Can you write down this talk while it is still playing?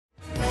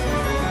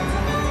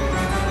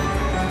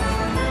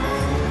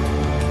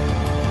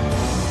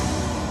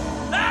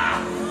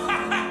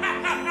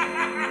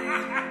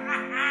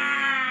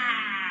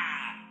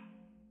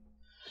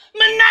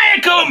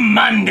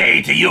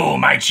Monday to you,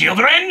 my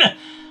children!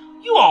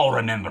 You all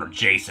remember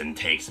Jason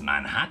Takes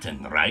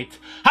Manhattan, right?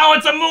 How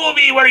it's a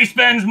movie where he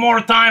spends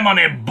more time on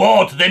a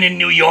boat than in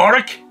New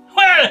York?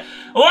 Well,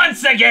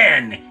 once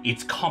again,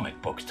 it's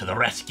comic books to the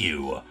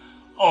rescue.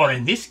 Or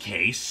in this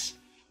case,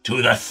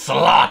 to the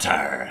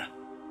slaughter.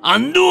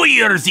 On New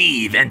Year's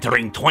Eve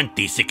entering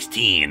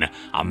 2016,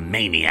 a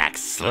maniac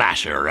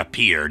slasher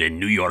appeared in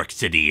New York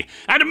City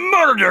and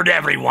murdered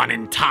everyone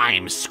in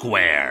Times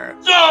Square.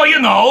 So, you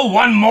know,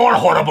 one more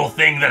horrible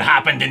thing that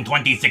happened in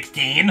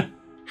 2016.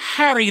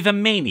 Harry the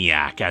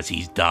Maniac, as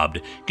he's dubbed,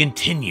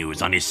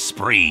 continues on his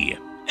spree.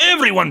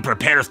 Everyone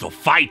prepares to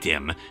fight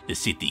him. The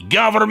city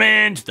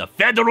government, the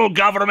federal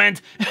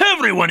government,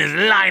 everyone is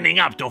lining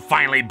up to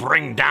finally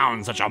bring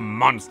down such a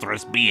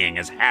monstrous being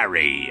as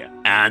Harry.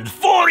 And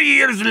 4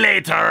 years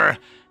later,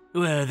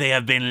 well, they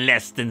have been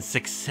less than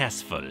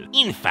successful.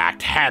 In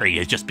fact, Harry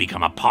has just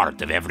become a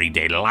part of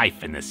everyday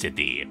life in the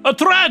city. A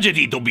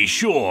tragedy to be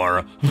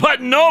sure,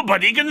 but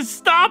nobody can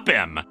stop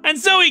him. And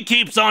so he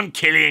keeps on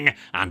killing,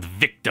 and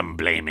victim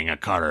blaming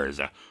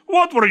occurs.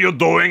 What were you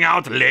doing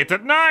out late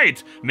at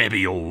night? Maybe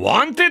you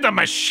wanted a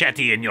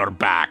machete in your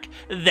back.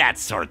 That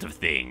sort of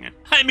thing.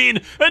 I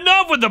mean,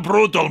 enough with the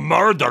brutal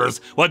murders.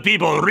 What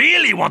people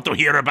really want to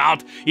hear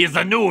about is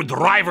the new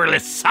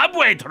driverless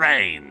subway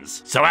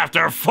trains. So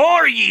after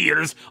 4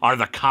 years, are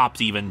the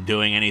cops even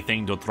doing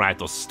anything to try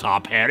to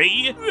stop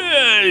Harry?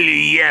 Well,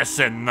 yes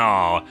and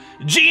no.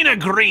 Gina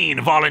Green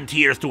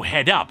volunteers to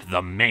head up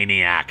the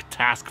Maniac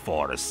task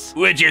force,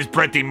 which is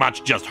pretty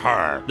much just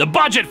her. The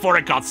budget for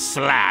it got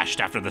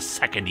slashed after the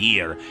second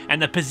year,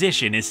 and the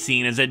position is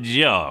seen as a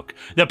joke.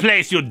 The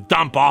place you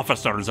dump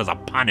officers as a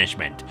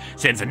punishment,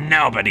 since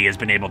nobody has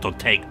been able to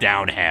take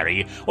down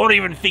Harry or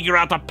even figure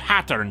out a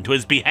pattern to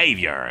his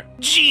behavior.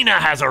 Gina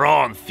has her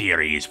own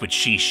theories, which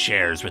she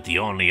shares with the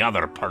only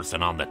other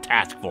person on the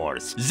task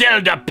force,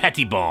 Zelda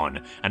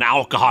Pettibone, an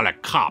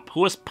alcoholic cop who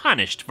was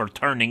punished for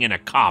turning in a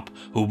cop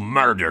who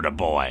murdered a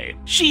boy.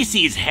 She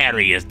sees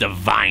Harry as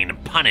divine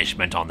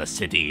punishment on the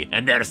city,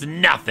 and there's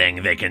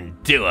nothing they can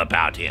do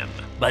about him.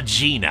 But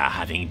Gina,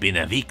 having been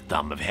a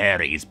victim of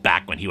Harry's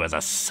back when he was a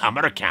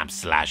summer camp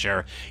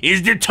slasher,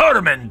 is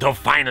determined to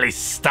finally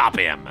stop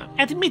him.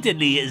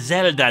 Admittedly,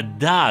 Zelda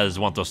does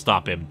want to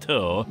stop him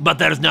too, but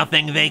there's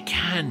nothing they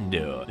can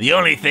do. The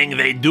only thing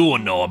they do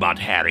know about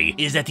Harry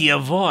is that he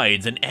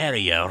avoids an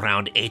area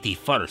around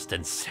 81st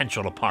and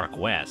Central Park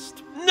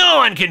West. No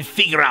one can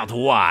figure out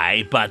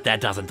why, but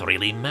that doesn't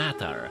really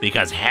matter,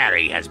 because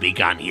Harry has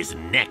begun his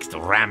next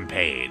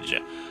rampage.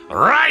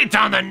 Right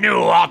on the new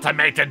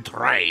automated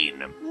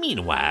train.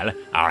 Meanwhile,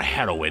 our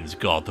heroines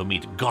go to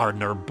meet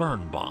Gardner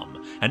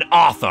Birnbaum, an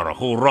author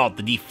who wrote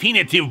the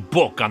definitive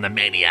book on the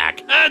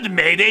Maniac and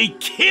made a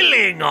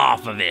killing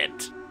off of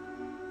it.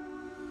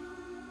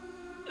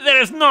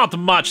 There's not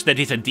much that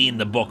isn't in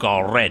the book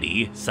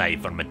already,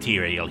 save for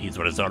material he's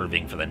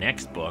reserving for the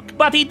next book,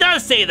 but he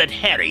does say that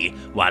Harry,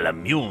 while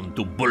immune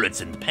to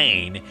bullets and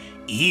pain,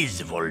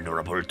 is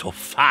vulnerable to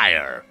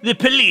fire, the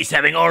police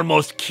having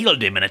almost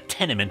killed him in a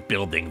tenement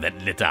building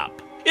that lit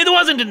up. It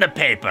wasn't in the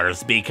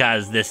papers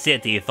because the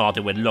city thought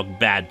it would look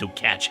bad to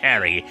catch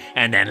Harry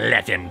and then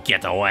let him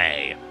get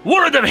away.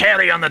 Word of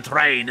Harry on the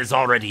train is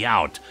already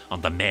out,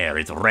 and the mayor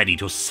is ready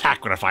to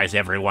sacrifice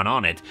everyone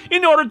on it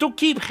in order to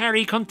keep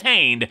Harry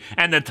contained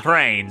and the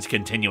trains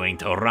continuing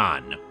to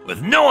run.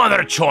 With no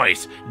other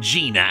choice,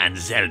 Gina and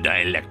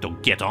Zelda elect to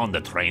get on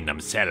the train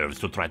themselves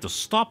to try to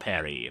stop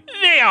Harry.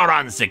 They are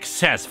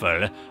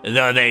unsuccessful,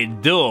 though they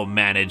do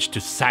manage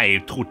to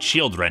save 2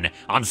 children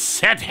and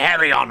set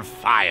Harry on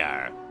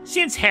fire.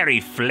 Since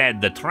Harry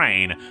fled the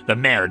train, the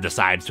mayor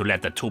decides to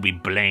let the 2 be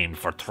blamed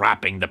for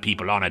trapping the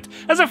people on it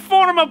as a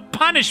form of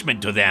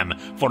punishment to them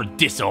for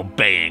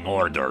disobeying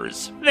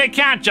orders. They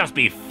can't just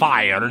be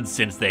fired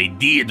since they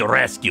did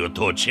rescue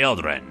 2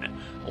 children,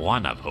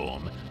 one of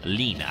whom,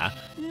 Lena,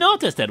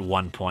 noticed at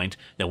one point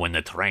that when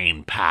the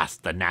train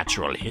passed the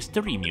Natural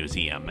History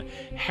Museum,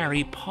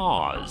 Harry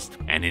paused.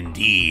 And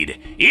indeed,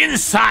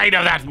 inside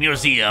of that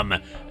museum,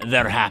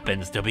 there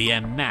happens to be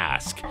a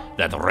mask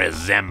that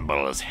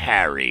resembles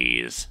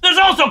Harry's. There's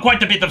also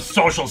quite a bit of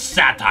social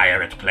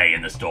satire at play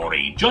in the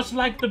story, just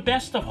like the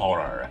best of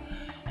horror.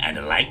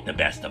 And like the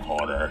best of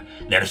horror,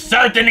 there's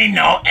certainly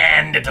no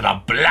end to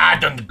the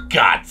blood and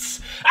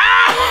guts.